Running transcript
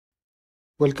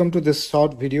Welcome to this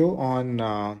short video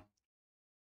on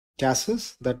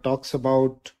caches that talks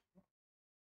about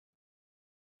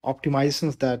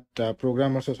optimizations that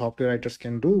programmers or software writers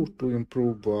can do to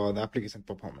improve the application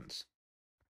performance.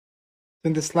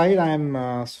 In this slide, I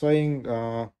am showing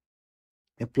a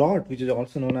plot which is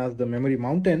also known as the memory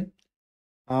mountain.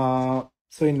 So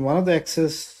in one of the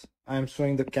axes, I'm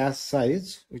showing the cache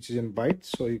size, which is in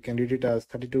bytes. So you can read it as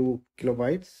 32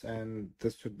 kilobytes, and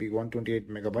this should be 128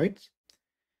 megabytes.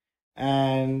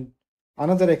 And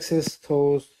another axis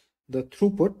shows the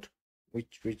throughput,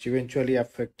 which eventually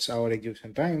affects our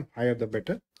execution time. Higher the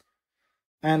better.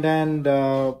 And then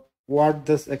what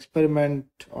this experiment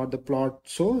or the plot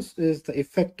shows is the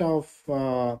effect of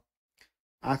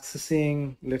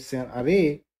accessing, let's say, an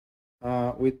array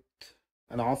with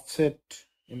an offset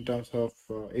in terms of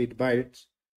 8 bytes.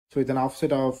 So with an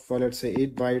offset of let's say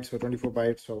 8 bytes or 24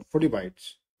 bytes or 40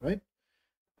 bytes, right?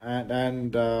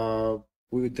 And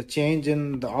with the change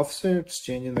in the offsets,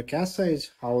 change in the cache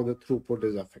size, how the throughput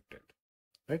is affected,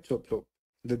 right? So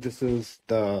this is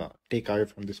the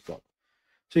takeaway from this plot.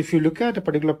 So if you look at a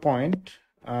particular point,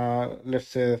 let's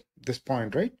say this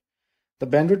point, right? The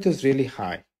bandwidth is really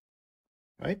high,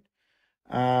 right?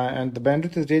 And the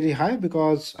bandwidth is really high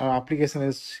because our application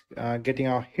is getting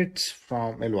our hits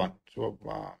from L1. So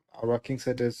our working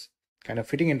set is kind of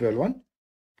fitting into L1.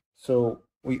 So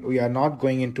we are not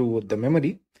going into the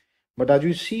memory. But as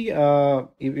you see,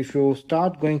 if you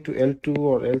start going to L2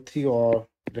 or L3 or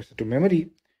let's say to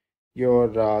memory, your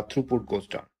throughput goes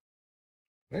down,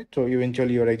 right? So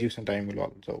eventually your execution time will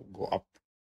also go up,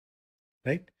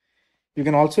 right? You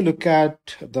can also look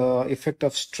at the effect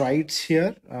of strides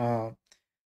here.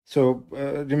 So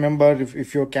remember,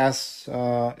 if your cache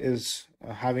is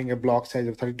having a block size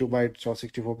of 32 bytes or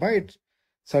 64 bytes,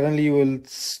 suddenly you will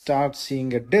start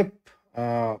seeing a dip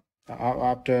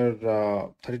after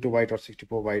 32 byte or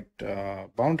 64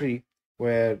 byte boundary,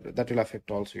 where that will affect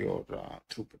also your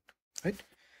throughput, right?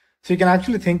 So you can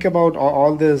actually think about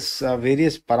all these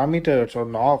various parameters or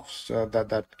knobs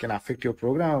that can affect your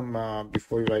program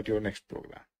before you write your next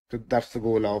program. So that's the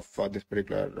goal of this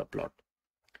particular plot.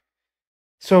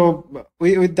 So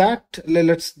with that,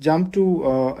 let's jump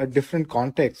to a different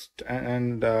context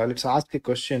and let's ask a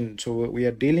question. So we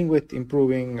are dealing with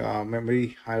improving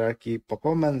memory hierarchy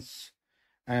performance,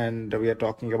 and we are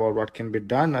talking about what can be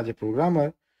done as a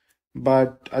programmer.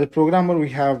 But as a programmer, we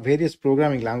have various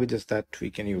programming languages that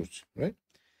we can use, right?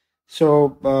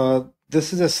 So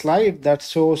this is a slide that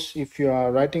shows if you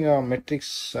are writing a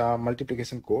matrix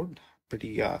multiplication code,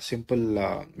 pretty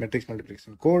simple matrix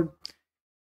multiplication code,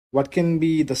 what can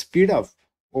be the speed up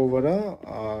over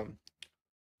a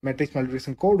matrix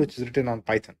multiplication code which is written on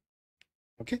Python.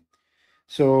 Okay,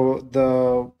 so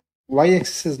the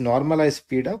y-axis is normalized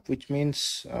speed up, which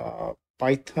means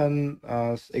Python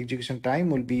execution time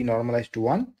will be normalized to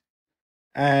 1,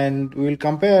 and we will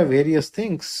compare various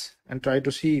things and try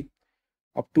to see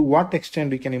up to what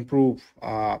extent we can improve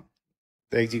the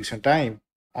execution time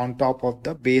on top of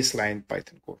the baseline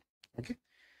Python code. Okay,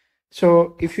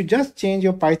 so if you just change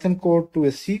your Python code to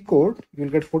a C code, you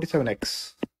will get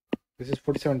 47x. This is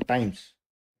 47 times.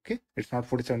 Okay, it's not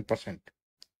 47%.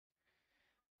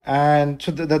 And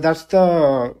so that's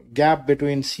the gap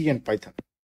between C and Python,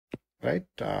 right?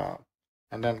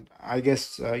 And then I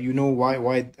guess you know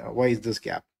why is this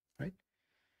gap, right?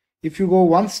 If you go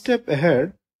one step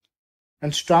ahead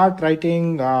and start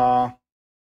writing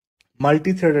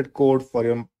multi-threaded code for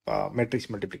your matrix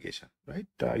multiplication, right?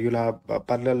 You'll have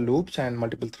parallel loops and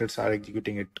multiple threads are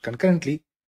executing it concurrently.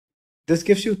 This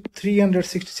gives you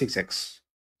 366x,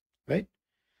 right?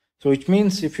 So which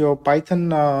means if your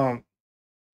Python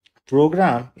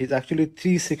program is actually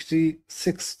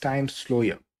 366 times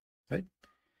slower, right?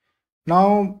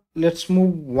 Now let's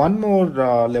move one more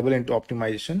level into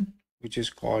optimization, which is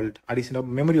called addition of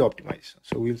memory optimization.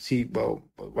 So we'll see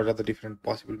what are the different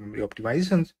possible memory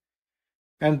optimizations.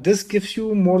 And this gives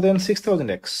you more than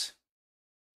 6000x.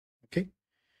 Okay.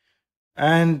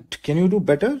 And can you do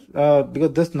better?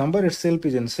 Because this number itself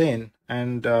is insane.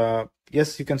 And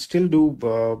yes, you can still do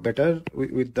better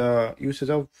with the usage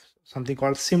of something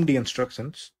called SIMD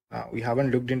instructions. We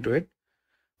haven't looked into it,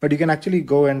 but you can actually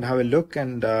go and have a look,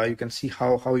 and you can see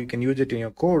how you can use it in your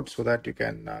code so that you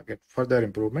can get further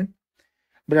improvement.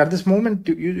 But at this moment,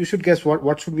 you should guess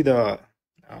what should be the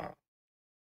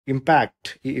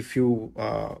impact if you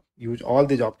use all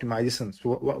these optimizations.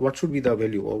 What should be the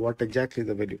value, or what exactly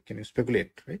the value? Can you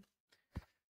speculate, right?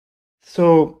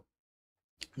 So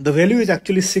the value is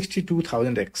actually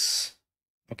 62,000x.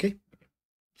 Okay,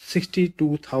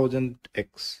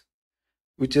 62,000x,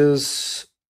 which is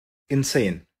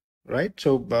insane, right?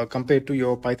 So compared to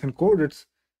your Python code, it's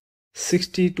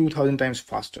 62,000 times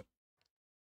faster.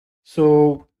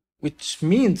 So, which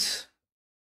means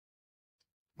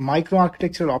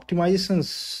microarchitectural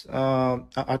optimizations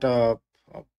at a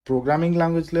programming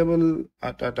language level,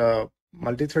 at a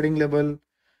multi-threading level,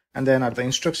 and then at the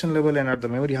instruction level and at the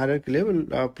memory hierarchy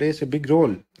level plays a big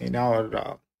role in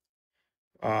our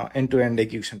end-to-end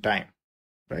execution time,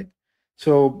 right?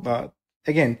 So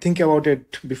again, think about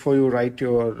it before you write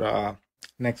your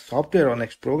next software or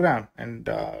next program, and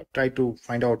try to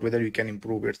find out whether you can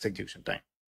improve its execution time.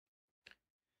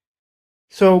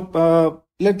 So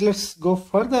let's go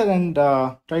further and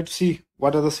try to see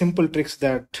what are the simple tricks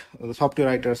that the software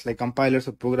writers like compilers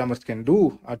or programmers can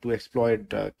do to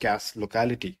exploit cache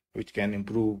locality, which can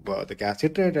improve the cache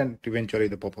hit rate and eventually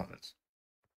the performance.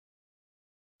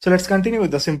 So let's continue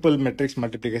with the simple matrix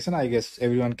multiplication. I guess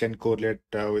everyone can correlate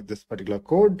with this particular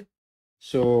code.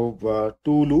 So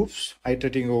two loops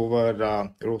iterating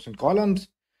over rows and columns,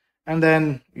 and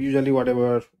then usually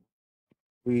whatever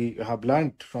we have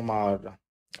learned from our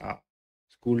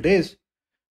school days,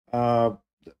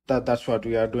 that's what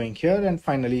we are doing here. And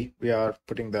finally, we are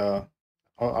putting the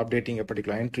or updating a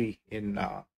particular entry in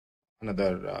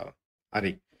another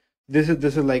array. This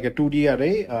is like a 2D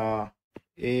array,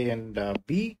 A and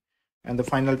B, and the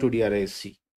final 2D array is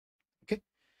C. Okay.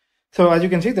 So as you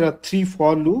can see, there are 3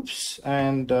 for loops,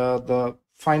 and the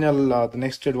final, the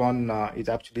nested one is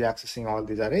actually accessing all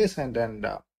these arrays and then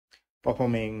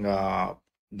performing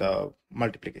the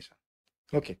multiplication.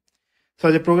 Okay. So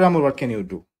as a programmer, what can you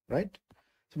do, right?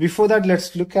 So before that,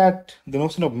 let's look at the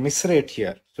notion of miss rate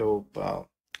here. So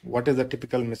what is the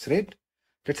typical miss rate?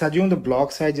 Let's assume the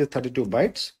block size is 32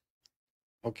 bytes.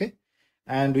 Okay.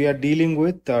 And we are dealing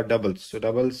with doubles. So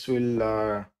doubles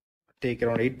will take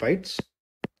around 8 bytes,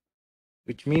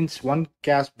 which means one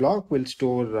cache block will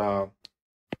store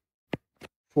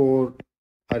 4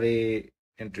 array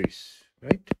entries,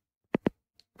 right?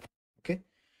 Okay.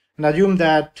 And assume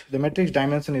that the matrix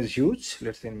dimension is huge,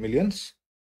 let's say in millions,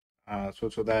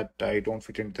 so that it won't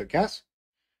fit into the cache.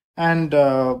 And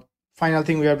final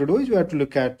thing we have to do is we have to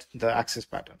look at the access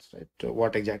patterns, right? So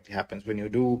what exactly happens when you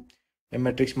do a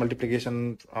matrix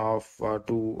multiplication of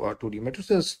two 2D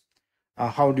matrices?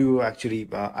 How do you actually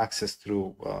access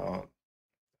through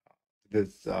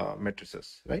these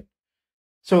matrices, right?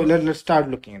 So let's start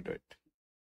looking into it.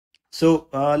 So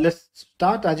let's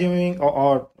start assuming,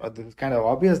 or this is kind of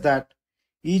obvious, that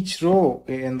each row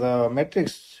in the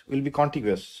matrix will be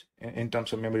contiguous in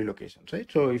terms of memory locations, right?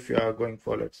 So if you are going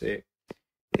for, let's say,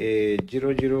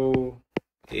 A00,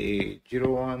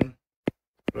 A01,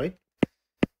 right?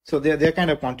 So they're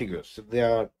kind of contiguous. So they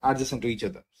are adjacent to each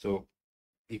other. So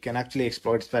you can actually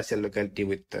exploit spatial locality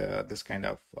with this kind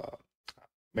of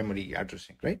memory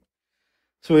addressing, right?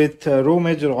 So with row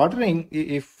major ordering,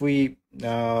 if we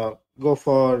go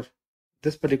for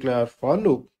this particular for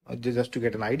loop, just to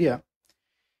get an idea,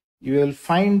 you will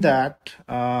find that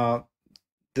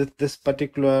this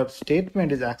particular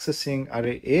statement is accessing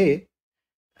array A,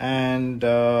 and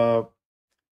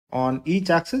on each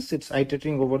axis, it's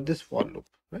iterating over this for loop,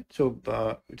 right? So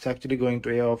it's actually going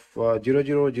to A of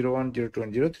 00, 01, 02,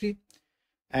 and 03.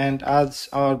 And as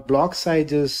our block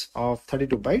size is of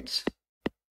 32 bytes,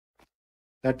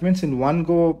 that means in one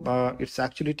go, it's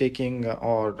actually taking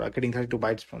or getting 32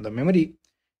 bytes from the memory,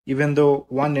 even though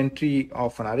one entry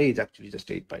of an array is actually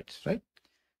just 8 bytes, right?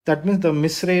 That means the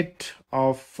miss rate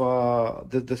of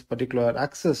this particular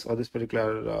access or this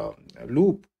particular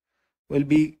loop will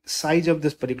be size of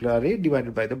this particular array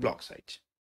divided by the block size,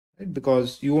 right?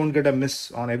 Because you won't get a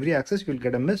miss on every access, you'll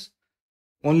get a miss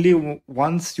only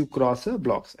once you cross a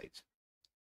block size.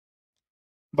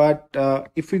 But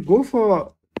if we go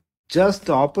for just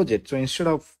the opposite, so instead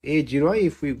of A0i,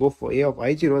 if we go for A of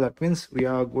I0, that means we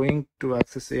are going to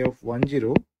access A of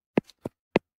 10,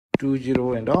 20,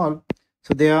 and all.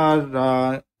 So they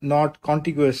are not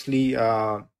contiguously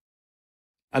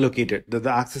allocated. The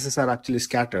accesses are actually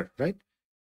scattered, right?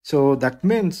 So that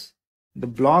means the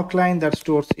block line that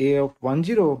stores A of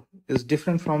 10 is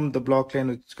different from the block line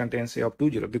which contains A of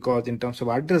 20, because in terms of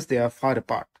address, they are far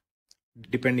apart,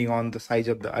 depending on the size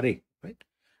of the array, right?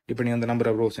 Depending on the number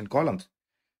of rows and columns.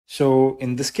 So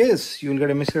in this case, you will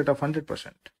get a miss rate of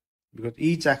 100%, because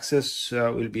each access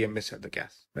will be a miss at the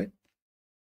cache, right?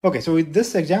 Okay, so with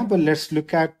this example, let's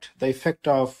look at the effect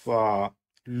of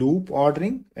loop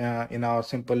ordering in our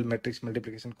simple matrix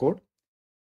multiplication code.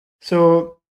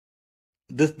 So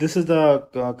this is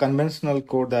the conventional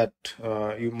code that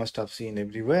you must have seen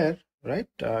everywhere, right?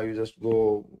 You just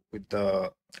go with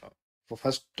the for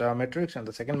first matrix and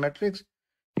the second matrix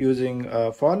using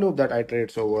a for loop that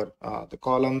iterates over the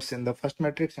columns in the first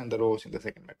matrix and the rows in the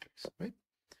second matrix, right?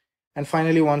 And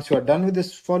finally, once you are done with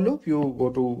this for loop, you go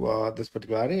to this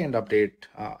particular array and update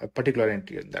a particular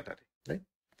entry in that array, right?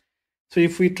 So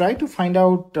if we try to find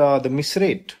out the miss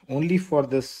rate only for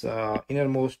this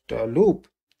innermost loop,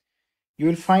 you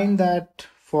will find that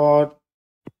for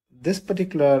this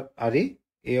particular array,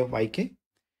 A of ik,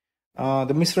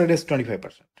 the miss rate is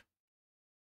 25%.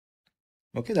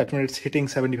 Okay, that means it's hitting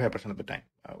 75% of the time,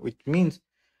 which means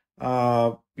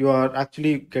you are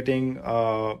actually getting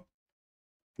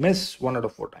miss 1 out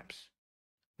of 4 times,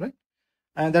 right?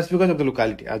 And that's because of the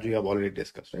locality, as we have already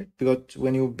discussed, right? Because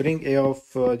when you bring A of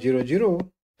 0, 0,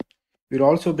 you'll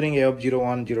also bring A of 0,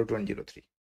 1, 0, 2, and 0, 3,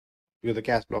 because the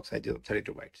cache block size is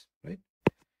 32 bytes, right?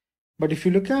 But if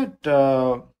you look at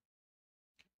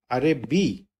array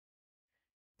B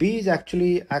is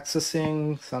actually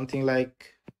accessing something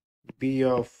like B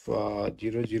of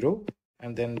 0, 0,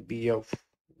 and then B of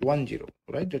 1, 0,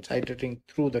 right? It's iterating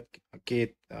through the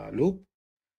k loop.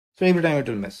 So every time it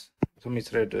will miss. So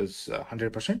miss rate is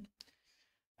 100%.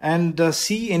 And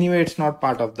C, anyway, it's not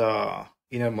part of the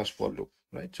innermost for loop,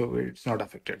 right? So it's not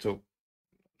affected. So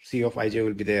C of ij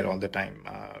will be there all the time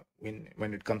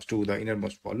when it comes to the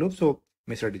innermost for loop. So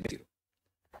miss rate is 0.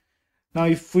 Now,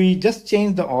 if we just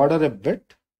change the order a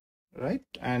bit, right,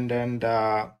 and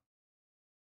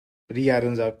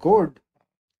rearrange our code,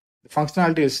 the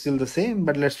functionality is still the same,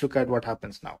 but let's look at what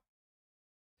happens now.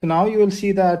 So now you will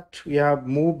see that we have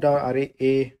moved our array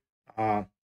A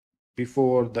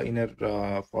before the inner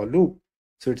for loop,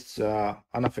 so it's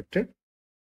unaffected.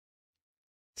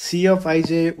 C of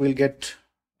ij will get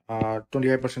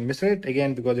 25% miss rate,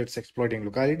 again because it's exploiting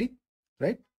locality,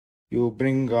 right? You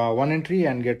bring one entry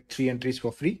and get 3 entries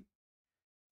for free.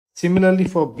 Similarly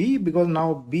for B, because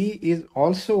now B is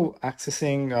also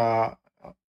accessing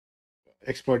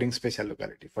exploiting spatial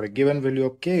locality. For a given value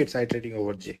of k, it's iterating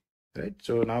over j, right?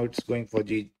 So now it's going for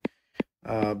G,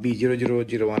 B0, 0,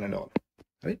 0, 1 and all,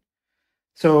 right?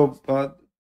 So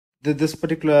this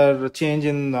particular change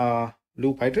in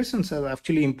loop iterations has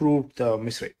actually improved the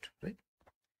miss rate, right?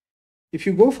 If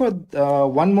you go for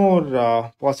one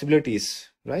more possibilities,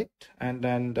 right, and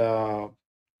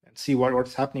see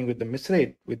what's happening with the miss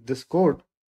rate with this code,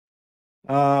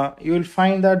 you will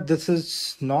find that this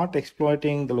is not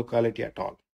exploiting the locality at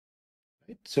all,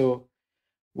 right? So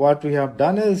what we have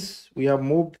done is we have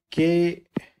moved k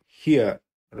here,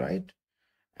 right?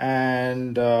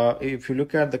 And if you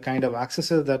look at the kind of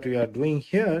accesses that we are doing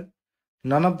here,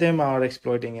 none of them are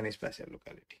exploiting any spatial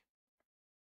locality,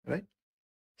 right?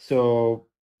 So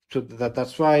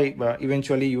that's why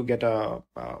eventually you get a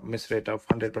miss rate of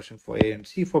 100% for A and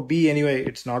C. For B, anyway,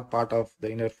 it's not part of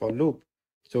the inner for loop,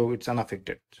 so it's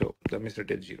unaffected. So the miss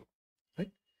rate is 0, right?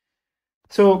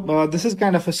 So this is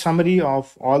kind of a summary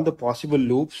of all the possible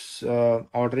loops loop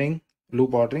ordering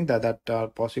that are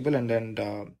possible, and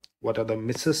then what are the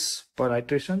misses per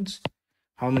iterations,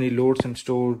 how many loads and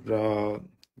stores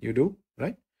you do,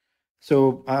 right?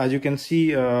 So as you can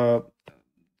see,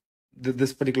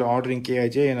 this particular ordering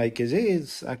Kij and Ikj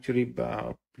is actually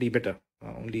pretty better,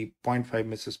 only 0.5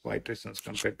 misses per iterations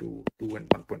compared to 2 and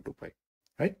 1.25,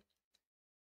 right?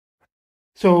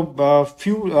 So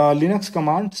few Linux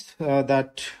commands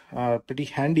that are pretty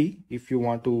handy if you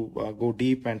want to go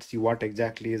deep and see what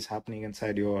exactly is happening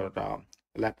inside your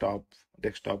laptop,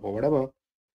 desktop, or whatever.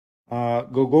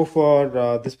 Go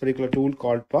for this particular tool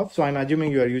called puff. So I'm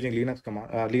assuming you are using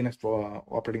Linux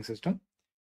operating system.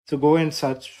 So go and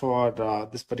search for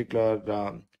this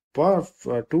particular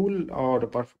perf tool or the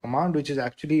perf command, which is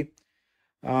actually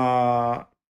a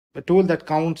tool that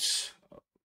counts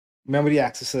memory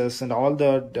accesses and all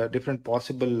the different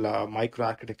possible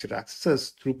microarchitecture accesses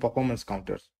through performance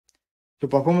counters. So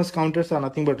performance counters are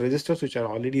nothing but registers which are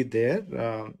already there,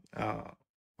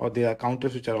 or they are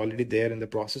counters which are already there in the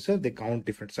processor. They count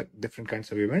different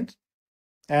kinds of events,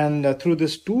 and through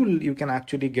this tool you can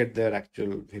actually get their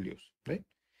actual values, right?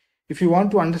 If you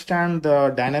want to understand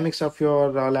the dynamics of your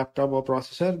laptop or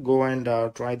processor, go and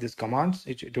try these commands.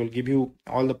 It will give you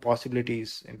all the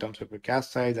possibilities in terms of your cache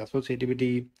size,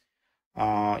 associativity,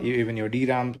 even your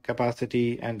DRAM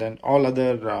capacity, and then all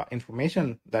other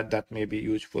information that may be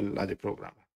useful as a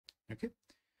programmer. Okay.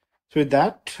 So with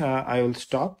that, I will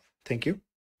stop. Thank you.